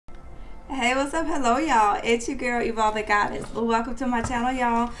Hey, what's up? Hello, y'all. It's your girl, Evolving Goddess. Welcome to my channel,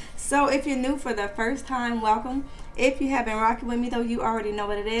 y'all. So, if you're new for the first time, welcome. If you have been rocking with me, though, you already know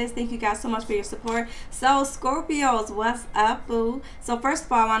what it is. Thank you guys so much for your support. So, Scorpios, what's up, boo? So, first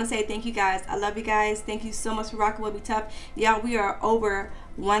of all, I want to say thank you guys. I love you guys. Thank you so much for rocking with me, tough. Y'all, we are over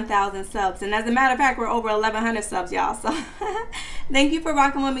 1,000 subs. And as a matter of fact, we're over 1,100 subs, y'all. So, thank you for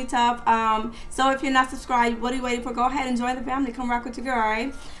rocking with me, tough. So, if you're not subscribed, what are you waiting for? Go ahead and join the family. Come rock with your girl, all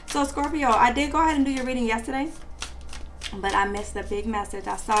right? So, Scorpio, I did go ahead and do your reading yesterday, but I missed a big message.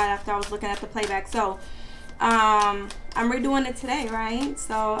 I saw it after I was looking at the playback. So, I'm redoing it today, right?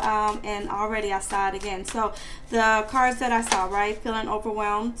 So, and already I saw it again. So, the cards that I saw, right? Feeling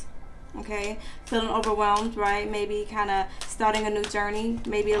overwhelmed, okay? Feeling overwhelmed, right? Maybe kind of starting a new journey,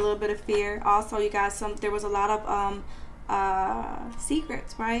 maybe a little bit of fear. Also, you guys, there was a lot of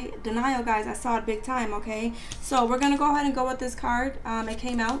secrets, right? Denial, guys. I saw it big time, okay? So we're gonna go ahead and go with this card. It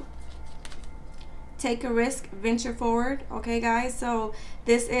came out. Take a risk, venture forward, okay, guys? So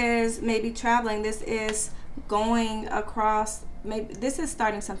this is maybe traveling. This is going across. Maybe this is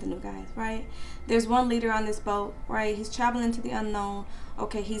starting something new, guys, right? There's one leader on this boat, right? He's traveling into the unknown.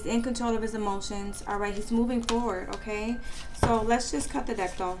 Okay, he's in control of his emotions. All right, he's moving forward, okay? So let's just cut the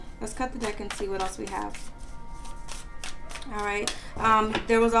deck, though. Let's cut the deck and see what else we have. All right,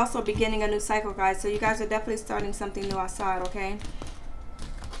 there was also beginning a new cycle, guys. So you guys are definitely starting something new. I saw it, okay?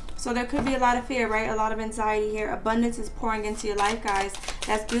 So there could be a lot of fear, right? A lot of anxiety here. Abundance is pouring into your life, guys.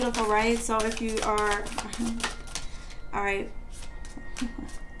 That's beautiful, right? So if you are, all right.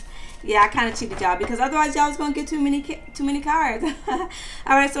 Yeah, I kind of cheated y'all because otherwise y'all was going to get too many cards. All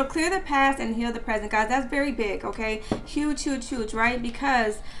right, so clear the past and heal the present, guys. That's very big, okay? Huge, huge, huge, right?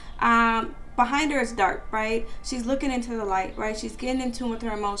 Because behind her is dark, right? She's looking into the light, right? She's getting in tune with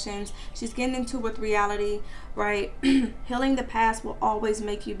her emotions. She's getting in tune with reality, right? Healing the past will always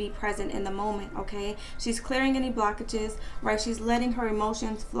make you be present in the moment, okay? She's clearing any blockages, right? She's letting her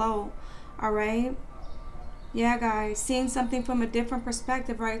emotions flow, all right? Yeah, guys, seeing something from a different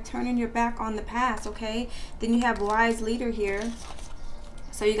perspective, right? Turning your back on the past, okay? Then you have wise leader here.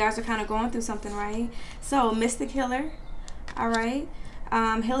 So you guys are kind of going through something, right? So mystic healer, all right?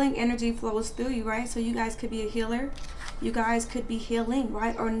 Healing energy flows through you, right? So you guys could be a healer. You guys could be healing,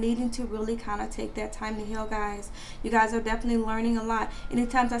 right? Or needing to really kind of take that time to heal, guys. You guys are definitely learning a lot.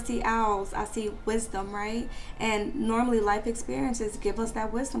 Anytime I see owls, I see wisdom, right? And normally life experiences give us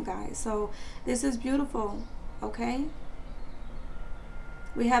that wisdom, guys. So this is beautiful, okay?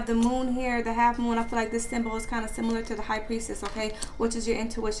 We have the moon here, the half moon. I feel like this symbol is kind of similar to the high priestess, okay? Which is your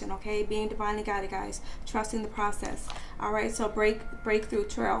intuition, okay? Being divinely guided, guys. Trusting the process. All right, so breaking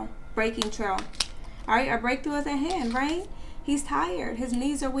trail. All right, our breakthrough is at hand, right? He's tired. His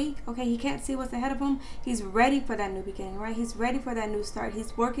knees are weak, okay? He can't see what's ahead of him. He's ready for that new beginning, right? He's ready for that new start.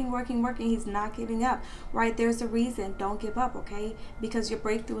 He's working. He's not giving up, right? There's a reason. Don't give up, okay? Because your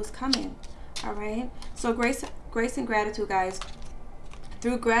breakthrough is coming, all right? So grace and gratitude, guys.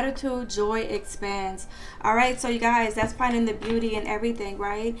 Through gratitude, joy expands. All right, so you guys, that's finding the beauty in everything,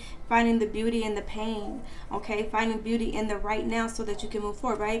 right? Finding the beauty in the pain, okay? Finding beauty in the right now so that you can move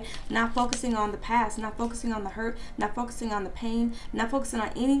forward, right? Not focusing on the past, not focusing on the hurt, not focusing on the pain, not focusing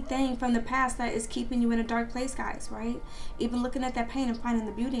on anything from the past that is keeping you in a dark place, guys, right? Even looking at that pain and finding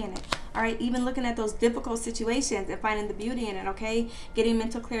the beauty in it, all right? Even looking at those difficult situations and finding the beauty in it, okay? Getting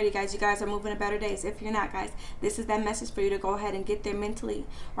mental clarity, guys. You guys are moving to better days. If you're not, guys, this is that message for you to go ahead and get there mentally,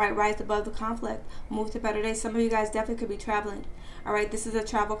 right? Rise above the conflict, move to better days. Some of you guys definitely could be traveling. All right, this is a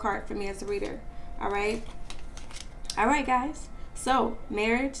travel card for me as a reader. All right, guys. So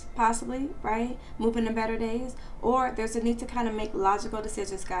marriage, possibly, right? Moving to better days, or there's a need to kind of make logical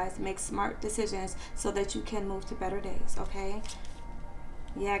decisions, guys. Make smart decisions so that you can move to better days. Okay.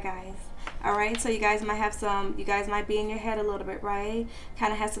 Yeah, guys. All right, so you guys might have you guys might be in your head a little bit, right?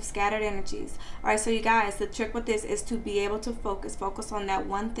 Kind of have some scattered energies. All right, so you guys, the trick with this is to be able to focus on that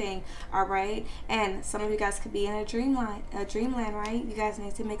one thing, all right? And some of you guys could be in a dreamland, right? You guys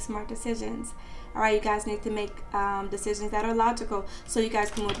need to make smart decisions. All right, you guys need to make decisions that are logical so you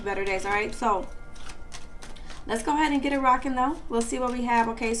guys can move to better days, all right? So let's go ahead and get it rocking, though. We'll see what we have,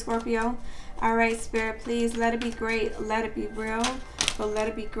 okay, Scorpio? All right, Spirit, please let it be great. Let it be real. So let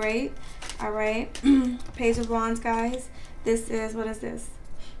it be great. All right. Page of Wands, guys. This is, what is this?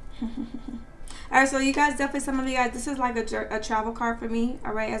 All right, so you guys, definitely some of you guys, this is like a travel card for me,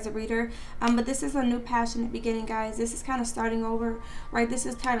 all right, as a reader. But this is a new passionate beginning, guys. This is kind of starting over, right? This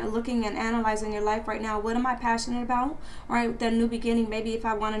is kind of looking and analyzing your life right now. What am I passionate about, right? That new beginning, maybe if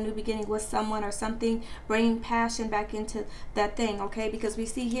I want a new beginning with someone or something, bringing passion back into that thing, okay? Because we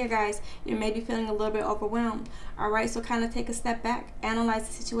see here, guys, you're maybe feeling a little bit overwhelmed, All right, so kind of take a step back, analyze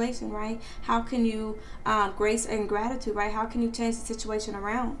the situation, right? How can you grace and gratitude, right? How can you change the situation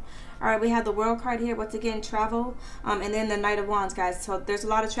around? All right, we have the World card here. Once again, travel, and then the Knight of Wands, guys. So there's a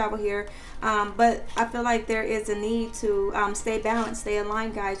lot of travel here, but I feel like there is a need to stay balanced, stay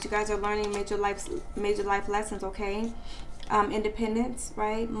aligned, guys. You guys are learning major life lessons, okay? Independence,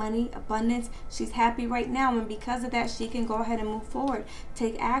 right? Money, abundance. She's happy right now, and because of that, she can go ahead and move forward,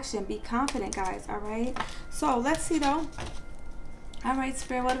 take action, be confident, guys. All right, so let's see though. All right,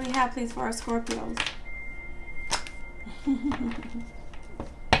 Spirit, what do we have, please, for our Scorpios?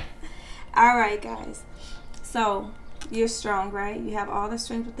 All right, guys, so you're strong, right? You have all the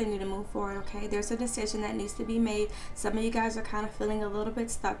strength within you to move forward, okay? There's a decision that needs to be made. Some of you guys are kind of feeling a little bit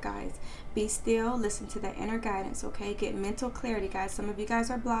stuck, guys. Be still, listen to that inner guidance, okay? Get mental clarity, guys. Some of you guys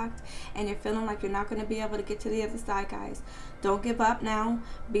are blocked and you're feeling like you're not going to be able to get to the other side, guys. Don't give up now.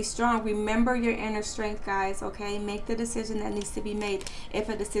 Be strong. Remember your inner strength, guys, okay? Make the decision that needs to be made, if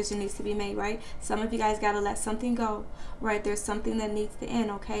a decision needs to be made, right? Some of you guys got to let something go, right? There's something that needs to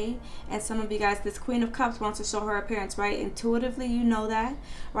end, okay? And some of you guys, this Queen of Cups wants to show her appearance, right? Intuitively, you know that,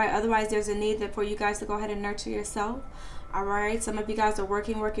 right? Otherwise, there's a need for you guys to go ahead and nurture yourself. All right, some of you guys are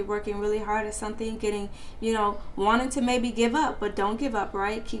working really hard at something, getting, you know, wanting to maybe give up, but don't give up,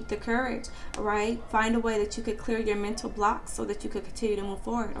 right? Keep the courage, all right? Find a way that you could clear your mental blocks so that you could continue to move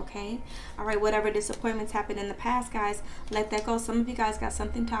forward, okay? All right, whatever disappointments happened in the past, guys, let that go. Some of you guys got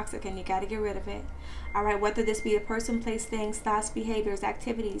something toxic and you got to get rid of it. All right, whether this be a person, place, things, thoughts, behaviors,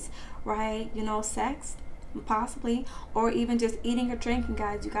 activities, right? You know, sex, possibly, or even just eating or drinking,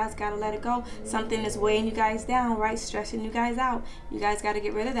 guys. You guys got to let it go. Something is weighing you guys down, right? Stressing you guys out. You guys got to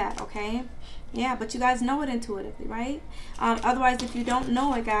get rid of that, okay? Yeah, but you guys know it intuitively, right? Otherwise, if you don't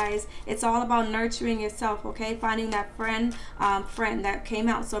know it, guys, it's all about nurturing yourself, okay? Finding that friend that came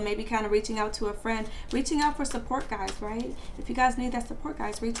out. So maybe kind of reaching out to a friend, reaching out for support, guys, right? If you guys need that support,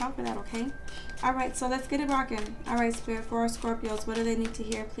 guys, reach out for that, okay? All right, so let's get it rocking. All right, Spirit, for our Scorpios, what do they need to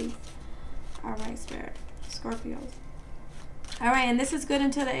hear, please? All right, Spirit. Scorpios. All right, and this is good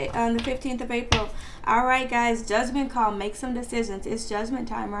until the 15th of April. All right, guys, judgment call. Make some decisions. It's judgment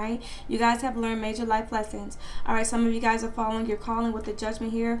time, right? You guys have learned major life lessons. All right, some of you guys are following your calling with the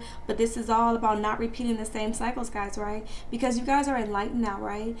judgment here, but this is all about not repeating the same cycles, guys, right? Because you guys are enlightened now,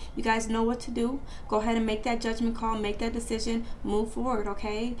 right? You guys know what to do. Go ahead and make that judgment call. Make that decision. Move forward,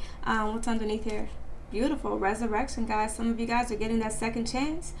 okay? What's underneath here? Beautiful. Resurrection, guys. Some of you guys are getting that second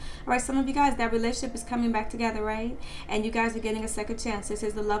chance. All right, some of you guys, that relationship is coming back together, right? And you guys are getting a second chance. This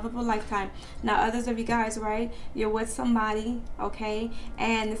is the love of a lifetime. Now, others of you guys, right, you're with somebody, okay,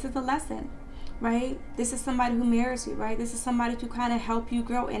 and this is a lesson, right? This is somebody who marries you, right? This is somebody to kind of help you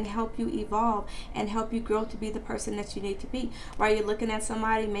grow and help you evolve and help you grow to be the person that you need to be, right? You're looking at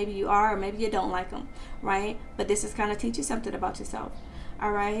somebody, maybe you are, or maybe you don't like them, right? But this is kind of teach you something about yourself.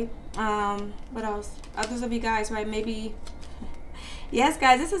 All right, what else? Others of you guys, right, maybe, yes,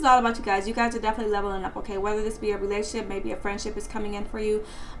 guys, this is all about you guys. You guys are definitely leveling up, okay? Whether this be a relationship, maybe a friendship is coming in for you,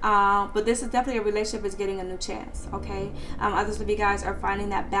 but this is definitely a relationship is getting a new chance, okay? Others of you guys are finding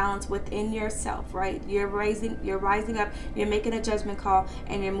that balance within yourself, right? You're rising up, you're making a judgment call,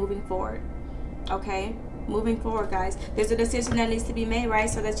 and you're moving forward, okay? Moving forward, guys. There's a decision that needs to be made, right,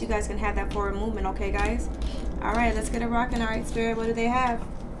 so that you guys can have that forward movement, okay, guys? All right, let's get it rocking. All right, Spirit, what do they have?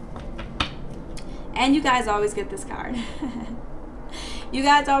 And you guys always get this card. You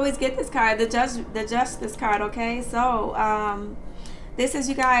guys always get this card, the Justice card, okay? So, this is,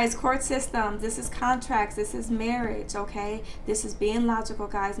 you guys, court systems. This is contracts. This is marriage, okay? This is being logical,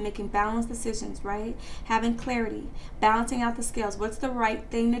 guys, making balanced decisions, right? Having clarity, balancing out the scales. What's the right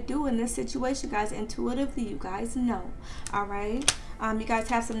thing to do in this situation, guys? Intuitively, you guys know, all right? You guys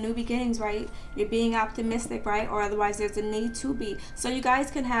have some new beginnings, right? You're being optimistic, right? Or otherwise there's a need to be. So you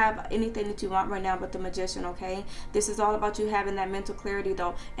guys can have anything that you want right now but the Magician, okay? This is all about you having that mental clarity,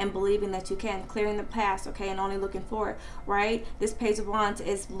 though, and believing that you can. Clearing the past, okay, and only looking forward, right? This Page of Wands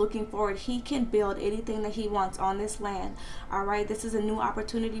is looking forward. He can build anything that he wants on this land, all right? This is a new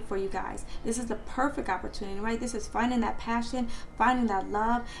opportunity for you guys. This is the perfect opportunity, right? This is finding that passion, finding that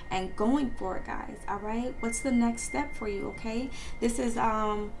love, and going for it, guys, all right? What's the next step for you, okay? This is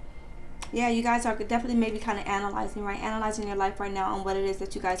yeah, you guys are definitely maybe kind of analyzing, right? Analyzing your life right now on what it is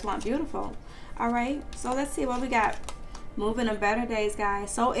that you guys want. Beautiful. All right, so let's see what we got. moving in better days,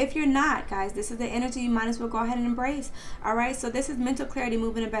 guys. So if you're not, guys, this is the energy you might as well go ahead and embrace. All right, so this is mental clarity,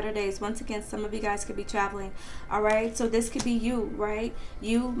 moving in better days. Once again, some of you guys could be traveling. All right, so this could be you, right?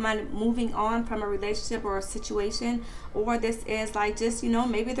 You might moving on from a relationship or a situation, or this is like just, you know,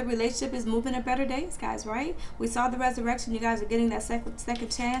 maybe the relationship is moving in better days, guys, right? We saw the resurrection. You guys are getting that second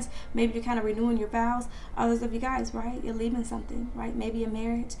chance. Maybe you're kind of renewing your vows. Others of you guys, right, you're leaving something, right? Maybe a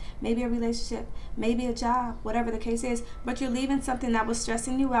marriage, maybe a relationship, maybe a job, whatever the case is, but you're leaving something that was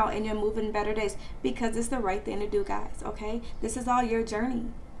stressing you out, and you're moving in better days because it's the right thing to do, guys. Okay, this is all your journey.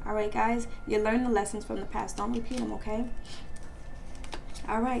 All right, guys, you learn the lessons from the past, don't repeat them. Okay.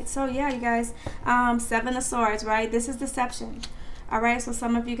 All right, so yeah, you guys, 7 of Swords, right? This is deception. All right, so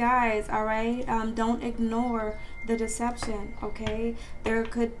some of you guys, all right, don't ignore the deception. Okay, there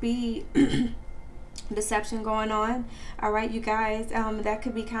could be deception going on. All right, you guys, that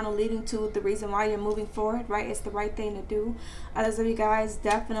could be kind of leading to the reason why you're moving forward, right? It's the right thing to do. Others of you guys,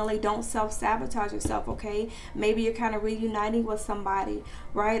 definitely don't self-sabotage yourself. Okay, maybe you're kind of reuniting with somebody,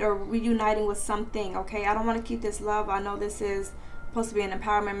 right? Or reuniting with something. Okay, I don't want to keep this love. I know this is supposed to be an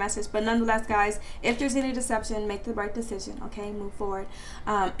empowerment message, but nonetheless, guys, if there's any deception, make the right decision. Okay, move forward.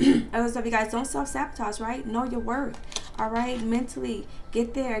 Others of you guys, don't self-sabotage, right? Know your worth. All right, mentally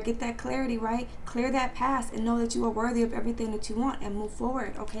get there, get that clarity, right? Clear that past and know that you are worthy of everything that you want, and move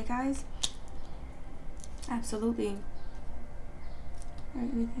forward. Okay, guys? Absolutely. All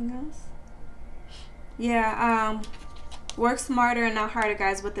right, anything else? Yeah, work smarter and not harder,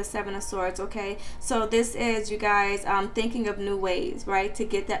 guys, with the 7 of Swords. Okay, so this is you guys thinking of new ways, right, to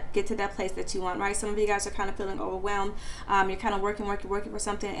get to that place that you want, right? Some of you guys are kind of feeling overwhelmed. You're kind of working for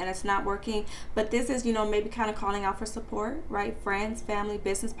something and it's not working, but this is, you know, maybe kind of calling out for support, right? Friends, family,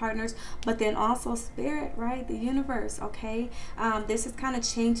 business partners, but then also spirit, right? The universe. Okay, this is kind of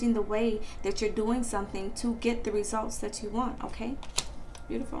changing the way that you're doing something to get the results that you want. Okay,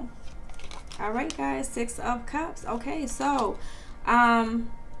 beautiful. All right, guys, 6 of Cups. Okay, so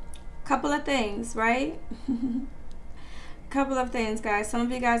couple of things, right? Couple of things, guys. Some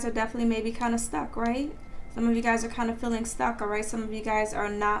of you guys are definitely maybe kind of stuck, right? Some of you guys are kind of feeling stuck. All right, some of you guys are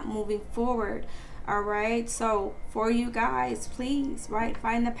not moving forward. All right, so for you guys, please, right,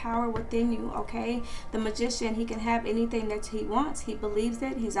 find the power within you. Okay, the Magician, he can have anything that he wants. He believes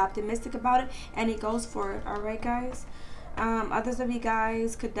it, he's optimistic about it, and he goes for it. All right, guys. Others of you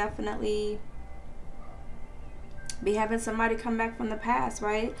guys could definitely be having somebody come back from the past,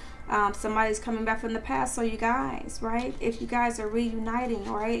 right? Somebody's coming back from the past. So you guys, right, if you guys are reuniting,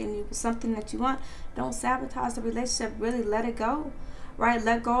 right, and it was something that you want, don't sabotage the relationship. Really let it go, right?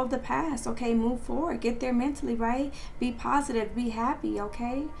 Let go of the past. Okay, move forward, get there mentally, right? Be positive, be happy.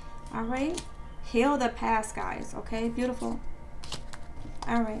 Okay, all right, heal the past, guys. Okay, beautiful.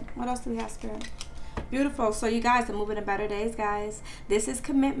 All right, what else do we have, Spirit? Beautiful. So you guys are moving in better days, guys. This is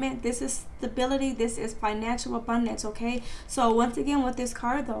commitment. This is stability. This is financial abundance. Okay, so once again with this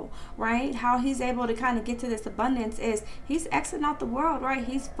card though, right, how he's able to kind of get to this abundance is he's exiting out the world, right?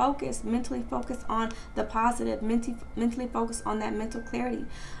 He's focused, mentally focused on the positive, mentally focused on that mental clarity.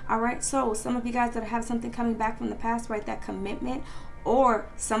 All right, so some of you guys that have something coming back from the past, right, that commitment, or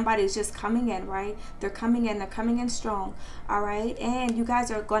somebody's just coming in, right? They're coming in strong. All right, and you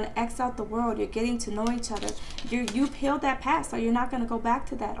guys are going to X out the world. You're getting to know each other. You've healed that past, so you're not going to go back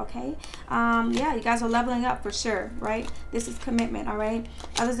to that. Okay, yeah, you guys are leveling up for sure, right? This is commitment. All right,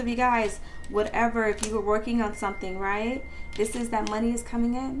 others of you guys, whatever, if you were working on something, right, this is that money is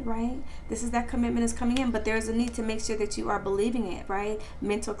coming in, right? This is that commitment is coming in, but there's a need to make sure that you are believing it, right?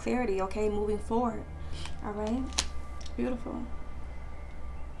 Mental clarity. Okay, moving forward. All right, beautiful.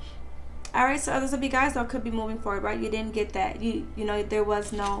 All right, so others of you guys though could be moving forward, right? You didn't get that. You know, there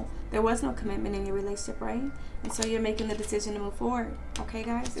was no commitment in your relationship, right? And so you're making the decision to move forward. Okay,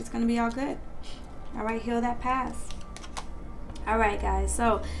 guys, it's gonna be all good. All right, heal that past. All right, guys,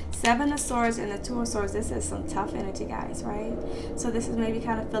 so 7 of Swords and the 2 of Swords. This is some tough energy, guys, right? So this is maybe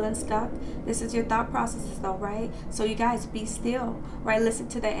kind of feeling stuck. This is your thought processes though, right? So you guys be still, right? Listen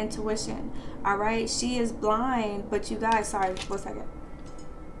to that intuition. All right, she is blind, but you guys, sorry, 1 second.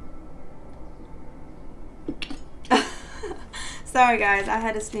 Sorry, guys, I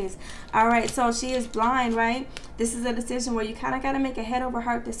had to sneeze. All right, so she is blind, right? This is a decision where you kind of got to make a head over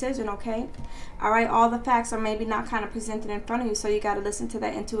heart decision, okay? All right, all the facts are maybe not kind of presented in front of you, so you got to listen to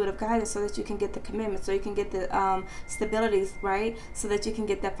that intuitive guidance so that you can get the commitment, so you can get the stabilities, right? So that you can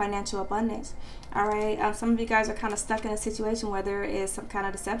get that financial abundance. All right, some of you guys are kind of stuck in a situation where there is some kind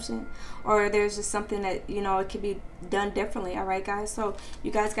of deception, or there's just something that, you know, it could be done differently. All right, guys, so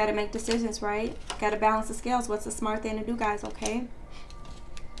you guys got to make decisions, right? Got to balance the scales. What's the smart thing to do, guys? Okay,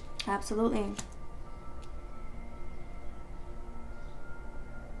 absolutely.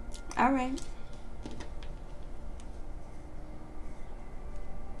 All right.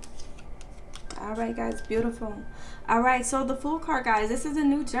 All right, guys, beautiful. All right, so the Fool card, guys, this is a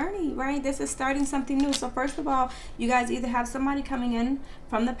new journey, right? This is starting something new. So first of all, you guys either have somebody coming in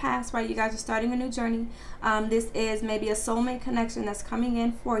from the past, right? You guys are starting a new journey. This is maybe a soulmate connection that's coming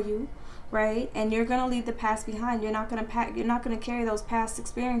in for you, right? And you're gonna leave the past behind. You're not gonna carry those past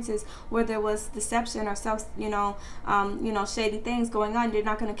experiences where there was deception or shady things going on. You're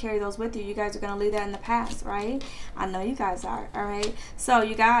not gonna carry those with you. You guys are gonna leave that in the past, right? I know you guys are. All right. So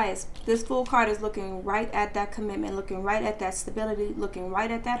you guys, this Fool card is looking right at that commitment, looking right at that stability, looking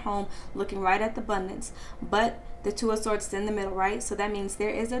right at that home, looking right at the abundance. But the Two of Swords is in the middle, right? So that means there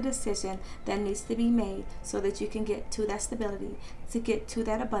is a decision that needs to be made so that you can get to that stability, to get to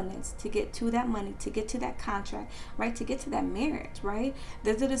that abundance, to get to that money, to get to that contract, right? To get to that marriage, right?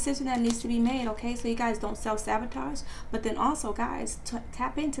 There's a decision that needs to be made, okay? So you guys don't self-sabotage, but then also, guys,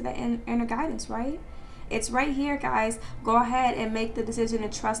 tap into that inner guidance, right? It's right here, guys. Go ahead and make the decision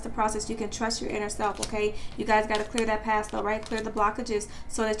and trust the process. You can trust your inner self, okay? You guys got to clear that past, though, right? Clear the blockages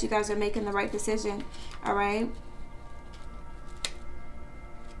so that you guys are making the right decision, all right?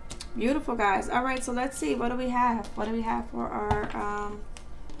 Beautiful, guys. All right, so let's see. What do we have? What do we have for our,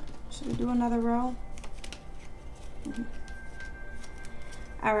 should we do another row?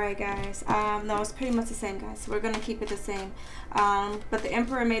 All right, guys. No, it's pretty much the same, guys. So we're going to keep it the same. But the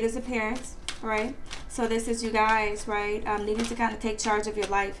Emperor made his appearance, right? So this is you guys, right? Needing to kind of take charge of your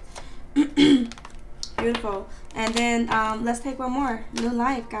life. Beautiful. And then let's take one more. New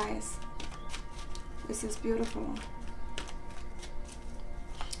life, guys. This is beautiful.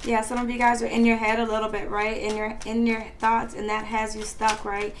 Yeah, some of you guys are in your head a little bit, right? In your thoughts, and that has you stuck,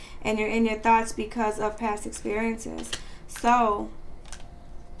 right? And you're in your thoughts because of past experiences. So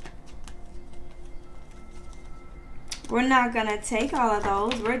we're not going to take all of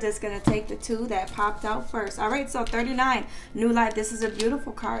those. We're just going to take the two that popped out first. All right, so 39, new life. This is a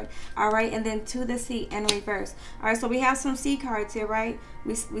beautiful card. All right, and then to the sea in reverse. All right, so we have some sea cards here, right?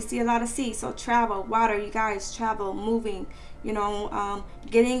 We see a lot of sea. So travel, water, you guys, travel, moving, you know,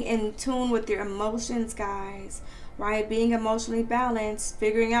 getting in tune with your emotions, guys, right? Being emotionally balanced,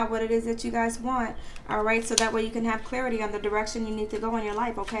 figuring out what it is that you guys want. All right, so that way you can have clarity on the direction you need to go in your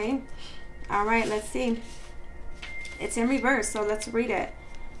life, okay? All right, let's see. It's in reverse, so let's read it.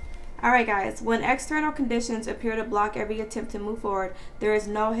 All right, guys. When external conditions appear to block every attempt to move forward, there is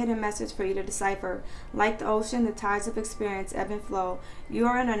no hidden message for you to decipher. Like the ocean, the tides of experience ebb and flow. You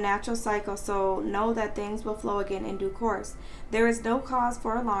are in a natural cycle, so know that things will flow again in due course. There is no cause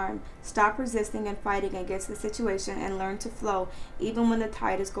for alarm. Stop resisting and fighting against the situation and learn to flow, even when the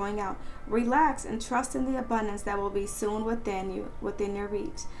tide is going out. Relax and trust in the abundance that will be soon within you, within your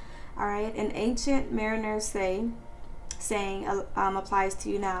reach. All right. An ancient mariners saying applies to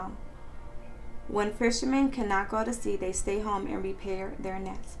you now. When fishermen cannot go to sea, they stay home and repair their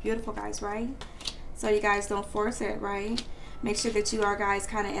nets. Beautiful, guys, right? So you guys don't force it, right? Make sure that you are, guys,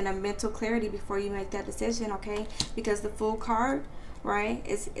 kind of in a mental clarity before you make that decision, okay? Because the Fool card, right,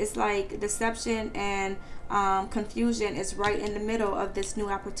 it's like deception and confusion is right in the middle of this new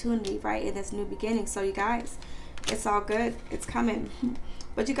opportunity, right, in this new beginning. So you guys, it's all good. It's coming.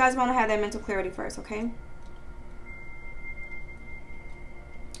 But you guys want to have that mental clarity first, okay?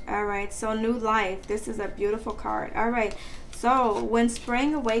 All right, so new life. This is a beautiful card. All right, so when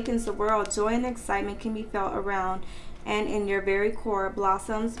spring awakens the world, joy and excitement can be felt around and in your very core.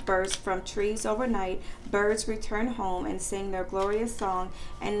 Blossoms burst from trees overnight, birds return home and sing their glorious song,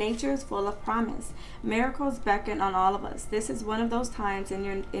 and nature is full of promise. Miracles beckon on all of us. This is one of those times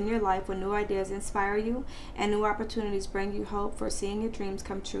in your life when new ideas inspire you and new opportunities bring you hope for seeing your dreams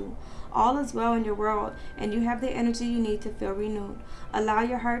come true. All is well in your world, and you have the energy you need to feel renewed. Allow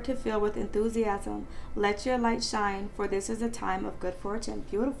your heart to fill with enthusiasm. Let your light shine, for this is a time of good fortune.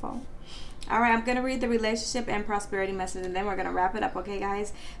 Beautiful. All right, I'm going to read the relationship and prosperity message, and then we're going to wrap it up, okay,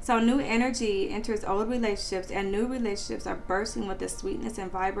 guys? So new energy enters old relationships, and new relationships are bursting with the sweetness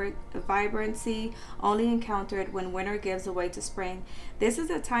and vibrancy only encountered when winter gives way to spring. This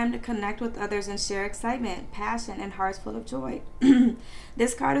is a time to connect with others and share excitement, passion, and hearts full of joy.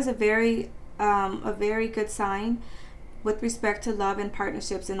 This card is a very good sign with respect to love and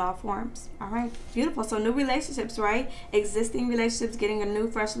partnerships in all forms. All right, beautiful. So new relationships, right? Existing relationships, getting a new,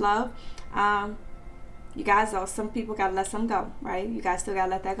 fresh love. You guys, though, some people got to let some go, right? You guys still got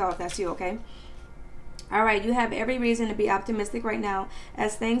to let that go if that's you, okay? All right, you have every reason to be optimistic right now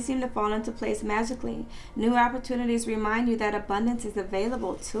as things seem to fall into place magically. New opportunities remind you that abundance is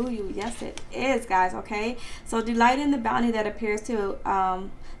available to you. Yes, it is, guys, okay? So delight in the bounty that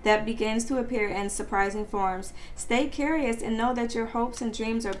that begins to appear in surprising forms. Stay curious and know that your hopes and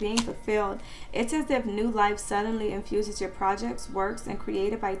dreams are being fulfilled. It's as if new life suddenly infuses your projects, works, and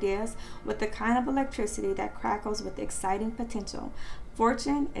creative ideas with the kind of electricity that crackles with exciting potential.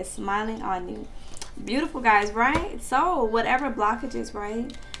 Fortune is smiling on you. Beautiful, guys, right? So whatever blockages,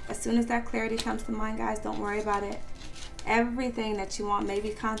 right, as soon as that clarity comes to mind, guys, don't worry about it. Everything that you want, maybe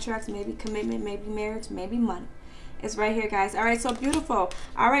contracts, maybe commitment, maybe marriage, maybe money, it's right here, guys. All right, so beautiful.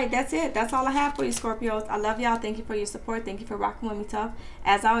 All right, that's it. That's all I have for you, Scorpios. I love y'all. Thank you for your support. Thank you for rocking with me tough.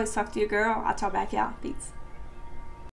 As always, talk to your girl. I'll talk back, y'all. Peace.